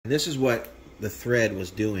this is what the thread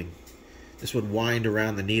was doing. This would wind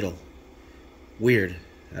around the needle. Weird.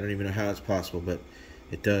 I don't even know how it's possible, but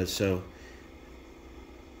it does. So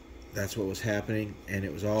that's what was happening, and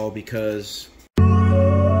it was all because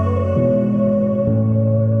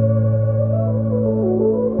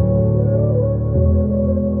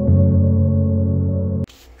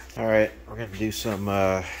alright, we're going to do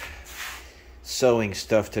some sewing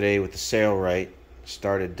stuff today with the Sailrite.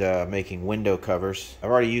 Started making window covers. I've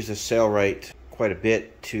already used the Sailrite quite a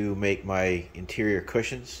bit to make my interior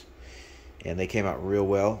cushions, and they came out real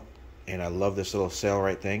well, and I love this little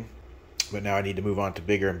Sailrite thing. But now I need to move on to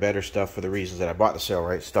bigger and better stuff for the reasons that I bought the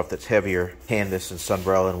Sailrite, stuff that's heavier, canvas and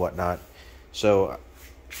Sunbrella and whatnot. So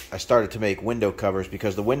I started to make window covers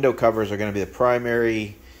because the window covers are going to be the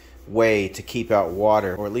primary way to keep out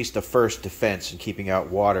water, or at least the first defense in keeping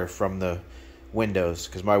out water from the windows,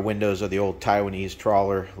 because my windows are the old Taiwanese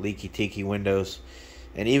Trawler leaky tiki windows,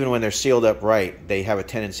 and even when they're sealed up right, they have a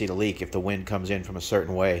tendency to leak if the wind comes in from a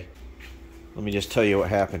certain way. Let me just tell you what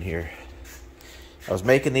happened here. I was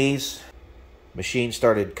making these, machine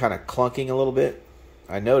started kind of clunking a little bit.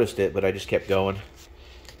 I noticed it, but I just kept going,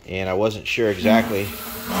 and I wasn't sure exactly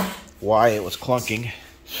why it was clunking.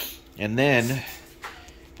 And then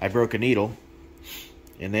I broke a needle,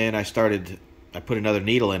 and then I put another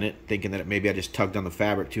needle in it, thinking that maybe I just tugged on the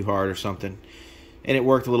fabric too hard or something, and it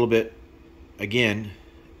worked a little bit again,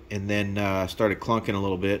 and then started clunking a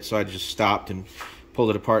little bit. So I just stopped and pulled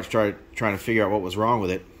it apart, started trying to figure out what was wrong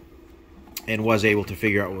with it, and was able to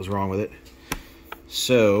figure out what was wrong with it.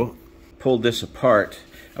 So pulled this apart.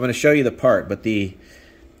 I'm going to show you the part, but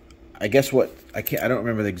I don't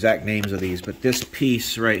remember the exact names of these, but this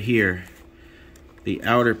piece right here, the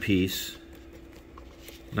outer piece,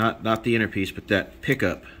 not the inner piece, but that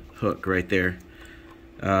pickup hook right there,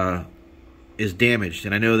 is damaged.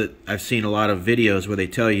 And I know that I've seen a lot of videos where they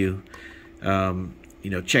tell you, you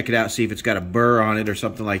know, check it out, see if it's got a burr on it or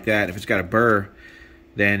something like that. If it's got a burr,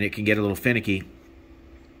 then it can get a little finicky.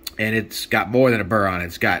 And it's got more than a burr on it.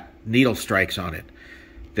 It's got needle strikes on it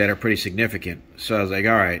that are pretty significant. So I was like,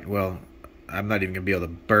 all right, well, I'm not even going to be able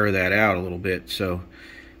to burr that out a little bit. So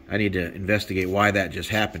I need to investigate why that just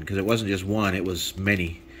happened, because it wasn't just one, it was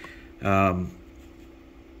many. And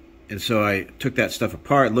so I took that stuff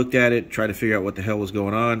apart, looked at it, tried to figure out what the hell was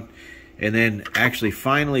going on, and then actually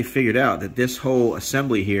finally figured out that this whole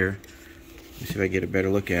assembly here, let me see if I can get a better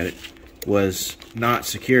look at it, was not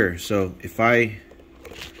secure. So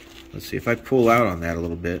let's see if I pull out on that a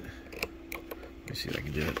little bit. Let me see if I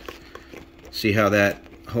can do it. See how that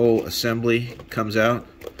whole assembly comes out?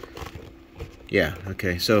 Yeah,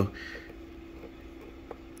 okay, so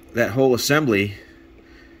that whole assembly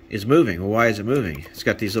is moving. Well, why is it moving? It's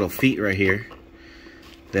got these little feet right here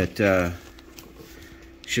that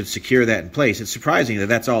should secure that in place. It's surprising that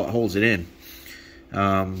that's all that holds it in.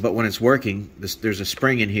 But when it's working, there's a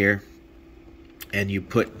spring in here, and you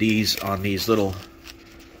put these on these little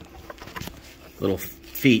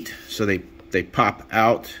feet, so they pop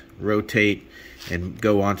out, rotate, and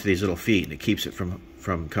go onto these little feet, and it keeps it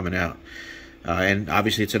from coming out. And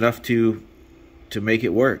obviously it's enough to make it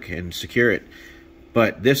work and secure it.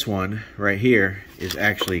 But this one right here is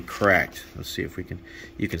actually cracked. Let's see if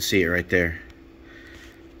you can see it right there.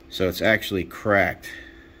 So it's actually cracked.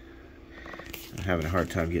 I'm having a hard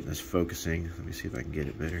time getting this focusing. Let me see if I can get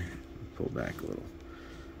it better. Pull back a little.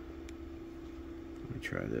 Let me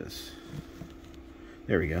try this.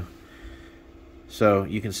 There we go. So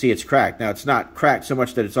you can see it's cracked. Now it's not cracked so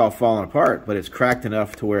much that it's all falling apart, but it's cracked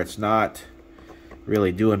enough to where it's not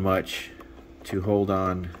really doing much to hold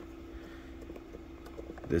on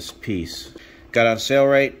this piece. Got on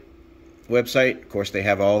Sailrite website. Of course, they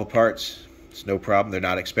have all the parts. It's no problem. They're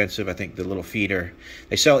not expensive. I think the little feet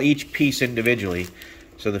they sell each piece individually.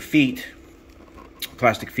 So the feet,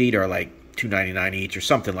 plastic feet, are like $2.99 each or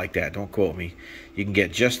something like that. Don't quote me. You can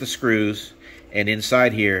get just the screws, and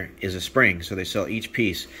inside here is a spring. So they sell each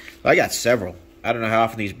piece. I got several. I don't know how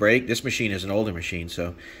often these break. This machine is an older machine,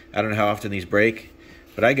 so I don't know how often these break,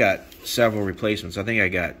 but I got several replacements. I think I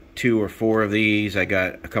got 2 or 4 of these. I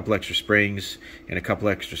got a couple extra springs and a couple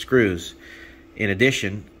extra screws. In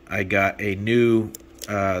addition, I got a new,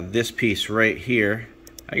 this piece right here.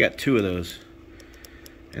 I got 2 of those,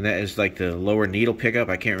 and that is like the lower needle pickup.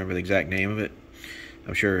 I can't remember the exact name of it.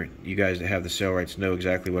 I'm sure you guys that have the Sailrites know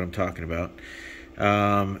exactly what I'm talking about.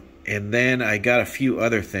 And then I got a few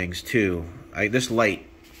other things too. This light,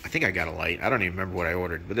 I think I got a light. I don't even remember what I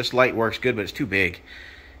ordered, but this light works good, but it's too big.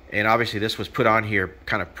 And obviously this was put on here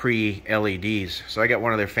kind of pre-LEDs. So I got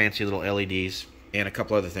one of their fancy little LEDs and a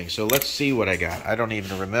couple other things. So let's see what I got. I don't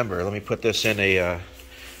even remember. Let me put this in a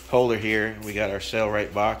holder here. We got our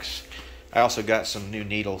Sailrite box. I also got some new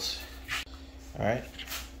needles. All right,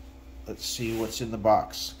 let's see what's in the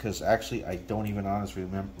box, because actually I don't even honestly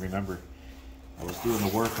remember. I was doing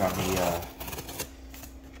the work on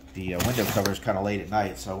the window covers kind of late at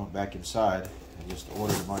night, so I went back inside and just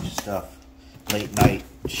ordered a bunch of stuff. Late night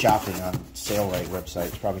shopping on Sailrite website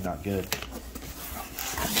is probably not good.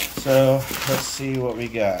 So let's see what we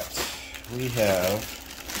got. We have,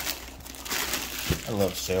 I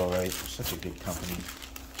love Sailrite, such a good company.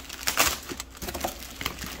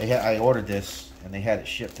 I ordered this and they had it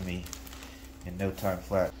shipped to me in no time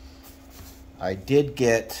flat. I did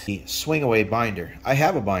get the swing away binder. I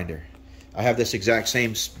have a binder. I have this exact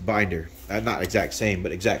same binder. Not exact same,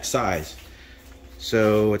 but exact size.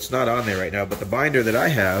 So it's not on there right now, but the binder that I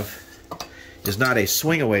have is not a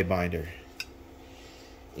swing away binder.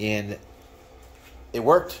 And it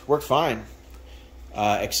worked fine,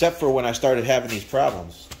 except for when I started having these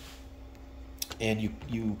problems. And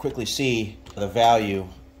you quickly see the value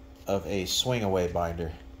of a swing away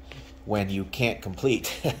binder when you can't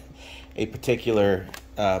complete a particular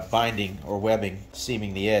binding or webbing,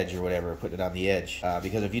 seaming the edge or whatever, putting it on the edge.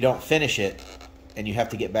 Because if you don't finish it and you have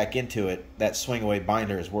to get back into it, that swing away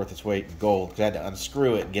binder is worth its weight in gold. Because I had to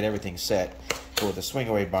unscrew it and get everything set. But with the swing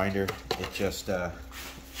away binder, it just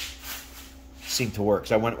seemed to work.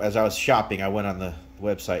 So as I was shopping, I went on the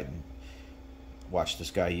website and watched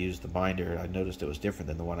this guy use the binder. I noticed it was different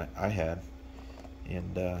than the one I had,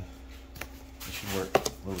 and it should work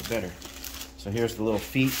a little bit better. So here's the little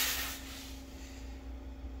feet.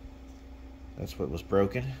 That's what was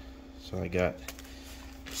broken. So I got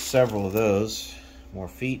several of those. More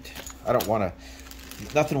feet. I don't want to.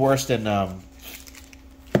 Nothing worse than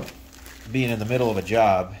being in the middle of a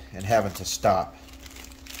job and having to stop.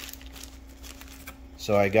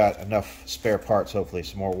 So I got enough spare parts, hopefully.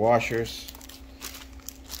 Some more washers.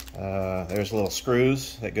 There's little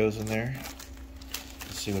screws that goes in there.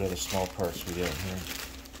 Let's see what other small parts we got here.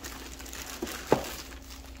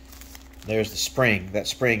 There's the spring. That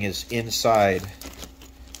spring is inside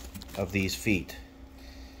of these feet.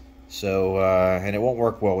 So, and it won't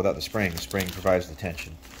work well without the spring. The spring provides the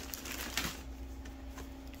tension.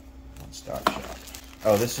 One stop shop.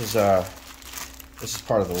 Oh, this is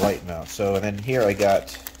part of the light mount. So, and then here I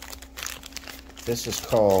got, this is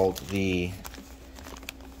called the,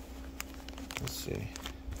 let's see,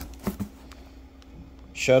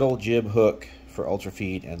 shuttle jib hook for ultra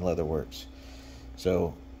feed and leatherworks.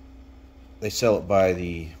 So they sell it by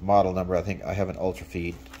the model number. I think I have an ultra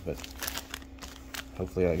feed, but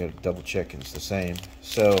hopefully I got to double check and it's the same.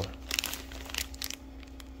 So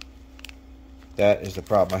that is the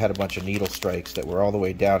problem. I had a bunch of needle strikes that were all the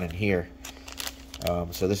way down in here.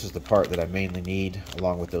 So this is the part that I mainly need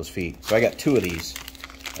along with those feet. So I got 2 of these,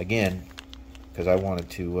 again, because I wanted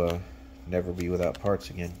to never be without parts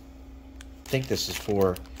again. I think this is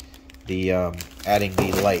for the adding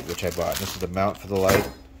the light, which I bought. This is the mount for the light,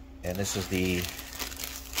 and this is the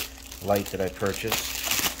light that I purchased.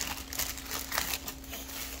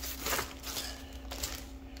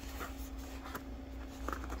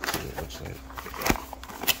 Let's see what it looks like.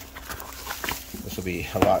 This will be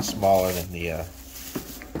a lot smaller than the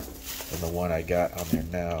one I got on there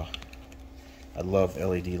now. I love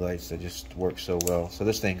LED lights. They just work so well. So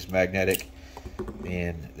this thing's magnetic,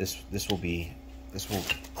 and this will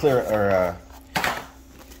clear or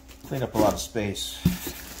clean up a lot of space.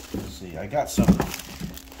 Let's see. I got some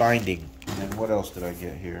binding, and then what else did I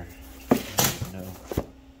get here? I don't know.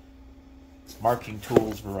 Marking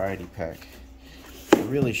tools variety pack. I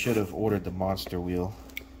really should have ordered the monster wheel.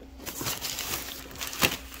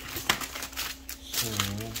 So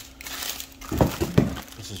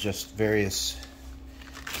this is just various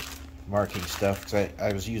marking stuff, because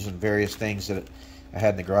I was using various things that I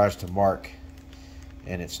had in the garage to mark,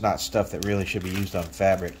 and it's not stuff that really should be used on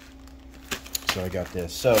fabric. So I got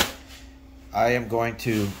this. So I am going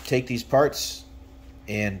to take these parts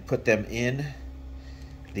and put them in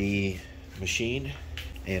the machine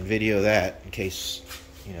and video that, in case,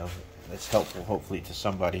 you know, that's helpful hopefully to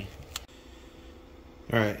somebody.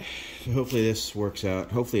 Alright, so hopefully this works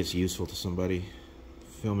out. Hopefully it's useful to somebody.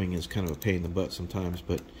 Filming is kind of a pain in the butt sometimes,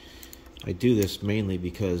 but I do this mainly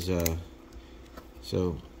because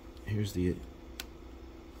so here's the,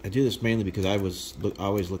 I do this mainly because I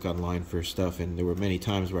always look online for stuff, and there were many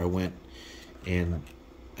times where I went and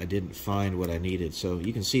I didn't find what I needed. So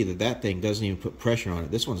you can see that that thing doesn't even put pressure on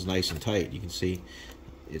it. This one's nice and tight. You can see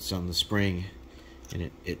it's on the spring,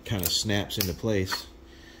 and it kind of snaps into place.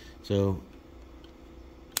 So,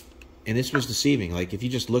 and this was deceiving. Like if you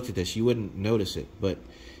just looked at this, you wouldn't notice it, but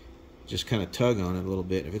just kind of tug on it a little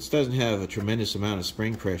bit. If it doesn't have a tremendous amount of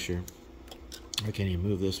spring pressure, I can't even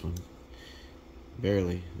move this one.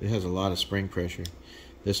 Barely. It has a lot of spring pressure.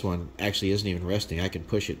 This one actually isn't even resting. I can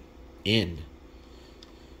push it in.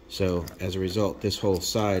 So as a result, this whole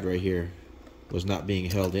side right here was not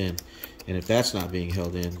being held in. And if that's not being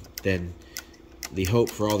held in, then the hope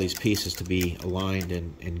for all these pieces to be aligned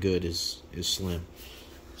and good is slim.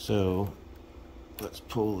 So let's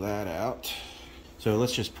pull that out. So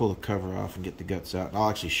let's just pull the cover off and get the guts out.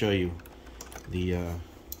 I'll actually show you the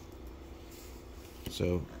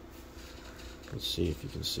so let's see if you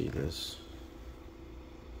can see this.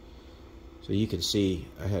 So you can see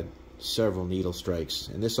I had several needle strikes,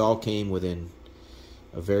 and this all came within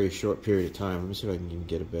a very short period of time. Let me see if I can even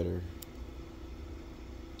get it better.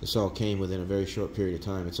 This all came within a very short period of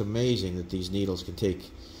time. It's amazing that these needles can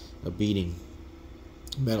take a beating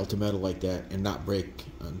metal to metal like that and not break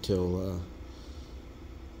until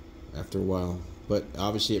after a while. But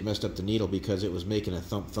obviously it messed up the needle because it was making a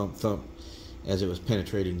thump thump thump as it was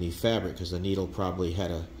penetrating the fabric, because the needle probably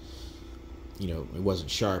had a, you know, it wasn't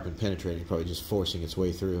sharp and penetrating, probably just forcing its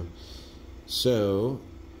way through. So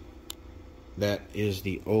that is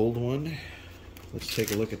the old one. Let's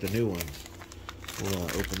take a look at the new one. We'll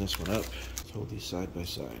open this one up. Let's hold these side by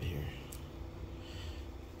side here.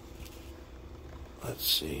 Let's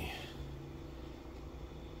see.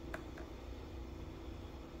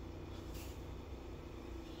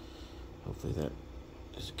 Hopefully that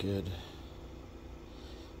is good.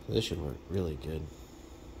 This should work really good.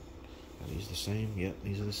 Are these the same? Yep,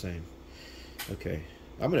 these are the same. Okay,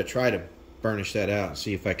 I'm going to try to burnish that out and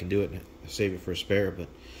see if I can do it and save it for a spare, but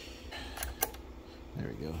there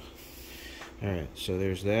we go. Alright, so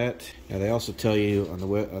there's that. Now they also tell you on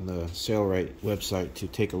the Sailrite website to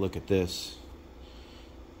take a look at this.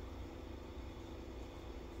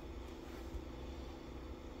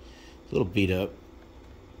 It's a little beat up.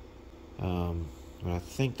 But I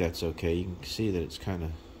think that's okay. You can see that it's kind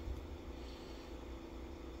of...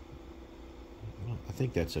 I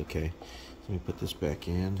think that's okay. Let me put this back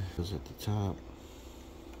in. It goes at the top.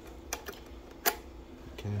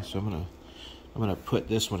 Okay, so I'm gonna put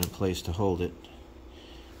this one in place to hold it.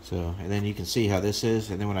 So, and then you can see how this is,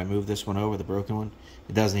 and then when I move this one over, the broken one,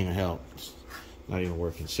 it doesn't even help. It's not even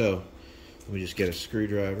working. So let me just get a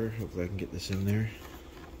screwdriver. Hopefully I can get this in there.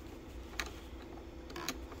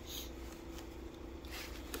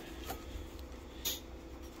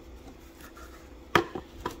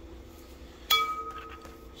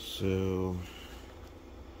 So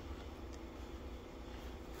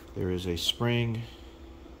there is a spring.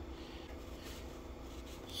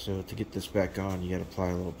 So to get this back on, you got to apply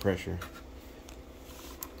a little pressure,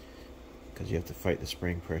 because you have to fight the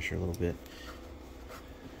spring pressure a little bit.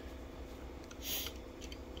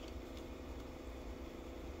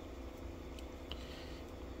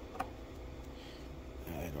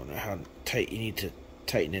 I don't know how tight you need to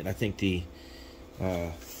tighten it. I think the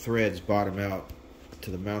threads bottom out to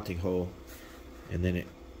the mounting hole, and then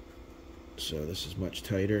so this is much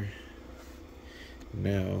tighter.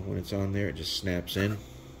 Now when it's on there, it just snaps in.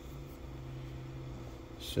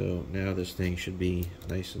 So now this thing should be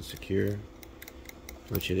nice and secure,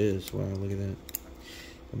 which it is. Wow, look at that.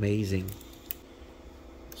 Amazing.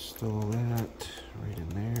 Install that right in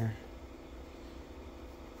there.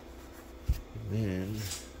 And then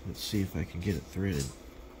let's see if I can get it threaded.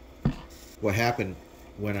 What happened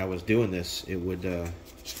when I was doing this, it would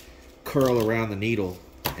curl around the needle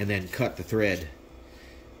and then cut the thread,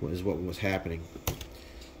 was what was happening.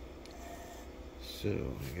 So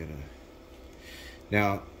I gotta...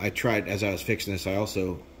 Now I tried, as I was fixing this, I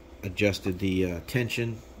also adjusted the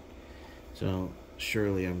tension. So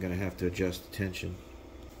surely I'm gonna have to adjust the tension.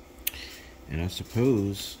 And I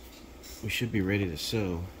suppose we should be ready to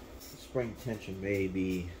sew. The spring tension may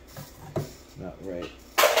be not right.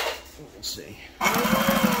 We'll see.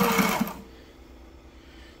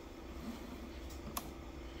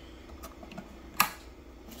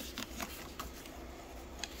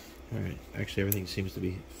 Alright, actually everything seems to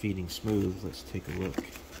be feeding smooth. Let's take a look.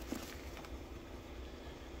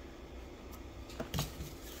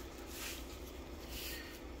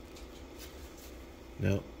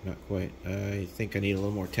 No, not quite. I think I need a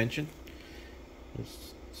little more tension.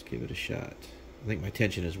 Let's give it a shot. I think my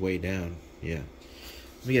tension is way down. Yeah.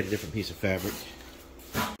 Let me get a different piece of fabric.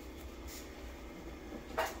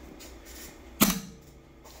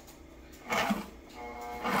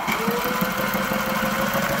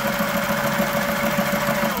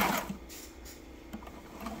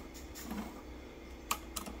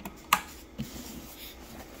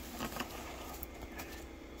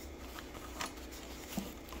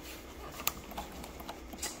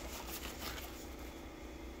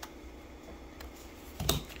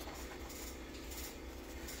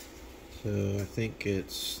 So I think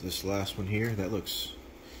it's this last one here. That looks,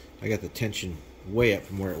 I got the tension way up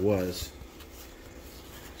from where it was.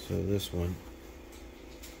 So this one,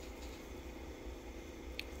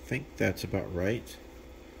 I think that's about right.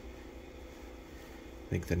 I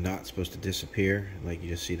think the knot's supposed to disappear, like you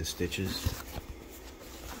just see the stitches.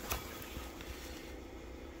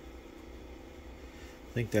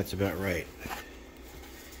 I think that's about right.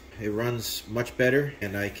 It runs much better,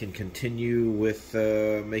 and I can continue with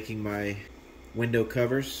making my window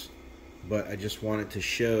covers, but I just wanted to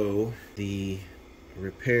show the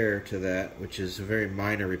repair to that, which is a very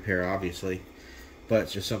minor repair obviously, but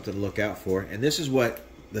it's just something to look out for. And this is what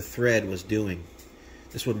the thread was doing.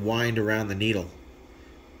 This would wind around the needle.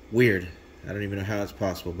 Weird. I don't even know how it's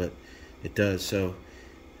possible, but it does. So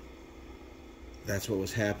that's what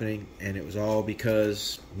was happening, and it was all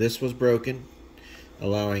because this was broken,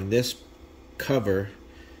 allowing this cover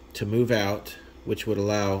to move out, which would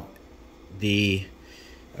allow the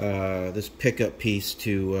this pickup piece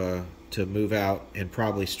to move out and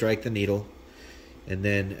probably strike the needle, and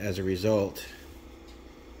then as a result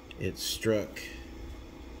it struck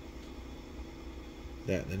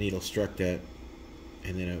that, the needle struck that,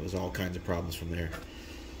 and then it was all kinds of problems from there.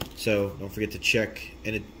 So don't forget to check,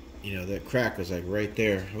 and it, you know, that crack was like right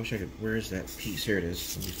there. I wish I could, where is that piece? Here it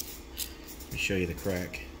is. Let me show you the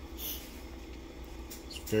crack.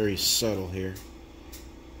 It's very subtle here,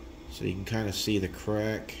 so you can kind of see the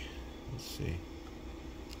crack. Let's see.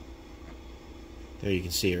 There, you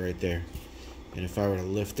can see it right there. And if I were to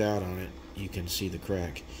lift out on it, you can see the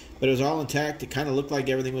crack. But it was all intact. It kind of looked like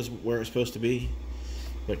everything was where it was supposed to be,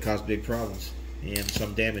 but it caused big problems and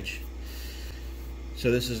some damage.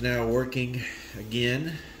 So this is now working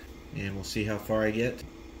again, and we'll see how far I get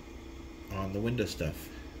on the window stuff.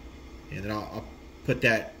 And then I'll put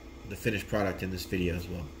the finished product in this video as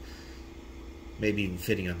well. Maybe even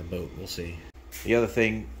fitting on the boat, we'll see. The other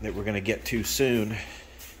thing that we're going to get to soon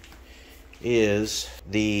is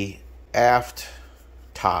the aft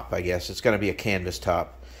top, I guess. It's going to be a canvas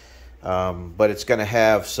top, but it's going to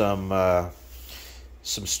have some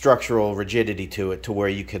structural rigidity to it, to where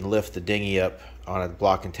you can lift the dinghy up on a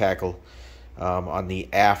block and tackle on the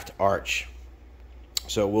aft arch.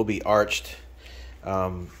 So it will be arched.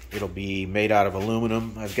 It'll be made out of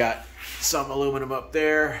aluminum. I've got some aluminum up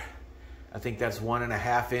there. I think that's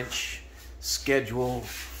 1.5 inch schedule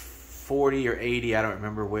 40 or 80, I don't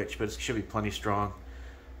remember which, but it should be plenty strong.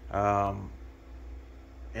 And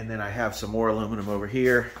then I have some more aluminum over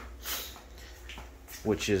here,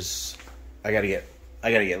 which is, I gotta get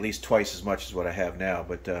at least twice as much as what I have now,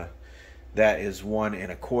 but that is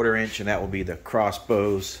 1.25 inch, and that will be the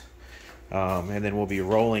crossbows. And then we'll be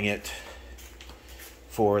rolling it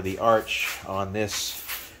for the arch on this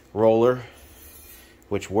roller,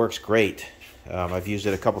 which works great. I've used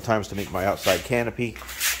it a couple times to make my outside canopy,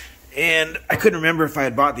 and I couldn't remember if I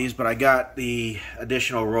had bought these, but I got the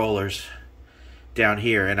additional rollers down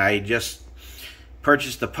here, and I just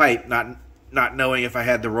purchased the pipe, not knowing if I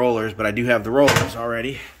had the rollers, but I do have the rollers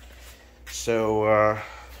already. So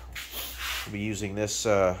we'll be using this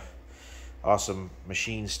awesome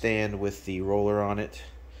machine stand with the roller on it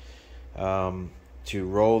to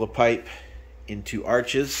roll the pipe into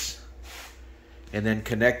arches, and then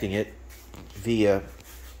connecting it via,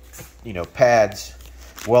 you know, pads,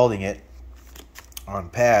 welding it on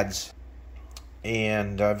pads.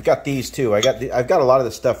 And I've got these too. I've got a lot of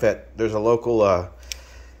the stuff at, there's a local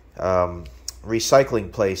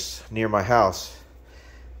recycling place near my house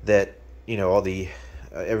that, you know,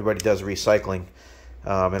 everybody does recycling,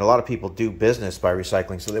 and a lot of people do business by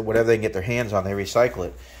recycling, so that whatever they can get their hands on, they recycle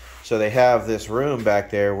it. So they have this room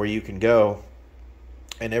back there where you can go,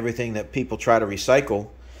 and everything that people try to recycle,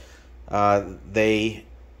 they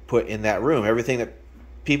put in that room. Everything that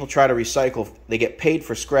people try to recycle, they get paid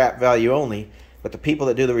for scrap value only, but the people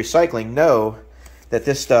that do the recycling know that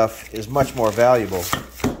this stuff is much more valuable.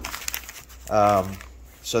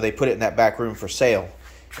 So they put it in that back room for sale,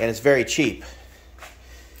 and it's very cheap.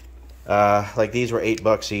 Like these were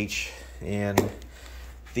 $8 each, and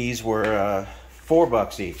these were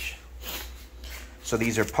 $4 each. So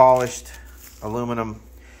these are polished aluminum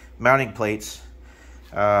mounting plates,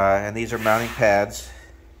 and these are mounting pads,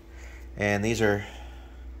 and these are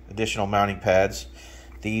additional mounting pads.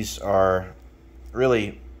 These are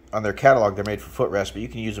really, on their catalog, they're made for footrest, but you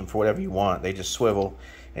can use them for whatever you want. They just swivel,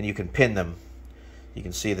 and you can pin them. You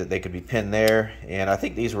can see that they could be pinned there, and I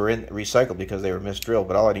think these were recycled because they were misdrilled,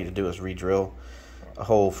 but all I need to do is re-drill a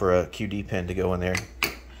hole for a QD pin to go in there.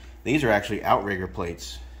 These are actually outrigger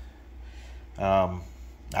plates.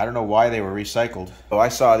 I don't know why they were recycled. So I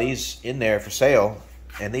saw these in there for sale,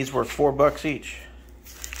 and these were $4 each.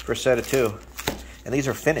 for a set of 2. And these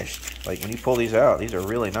are finished. Like when you pull these out, these are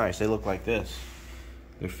really nice. They look like this.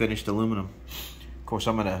 They're finished aluminum. Of course,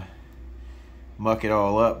 I'm gonna muck it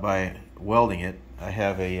all up by welding it. I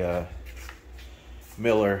have a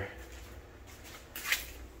Millermatic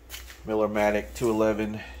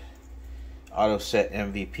 211 auto set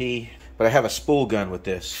MVP, but I have a spool gun with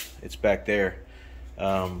this. It's back there.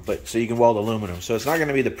 But so you can weld aluminum. So it's not going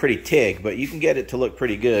to be the pretty TIG, but you can get it to look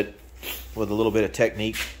pretty good with a little bit of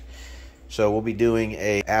technique. So we'll be doing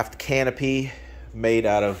a aft canopy made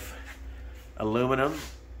out of aluminum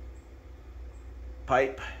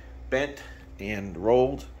pipe, bent and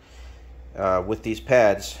rolled with these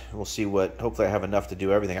pads. We'll see what, hopefully I have enough to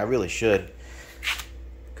do everything. I really should,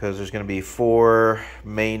 because there's going to be 4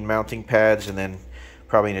 main mounting pads and then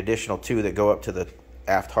probably an additional 2 that go up to the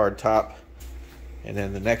aft hard top. And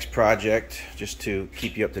then the next project, just to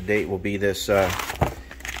keep you up to date, will be this, as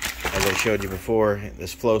I showed you before,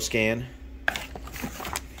 this flow scan.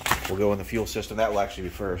 We'll go in the fuel system. That will actually be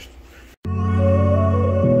first.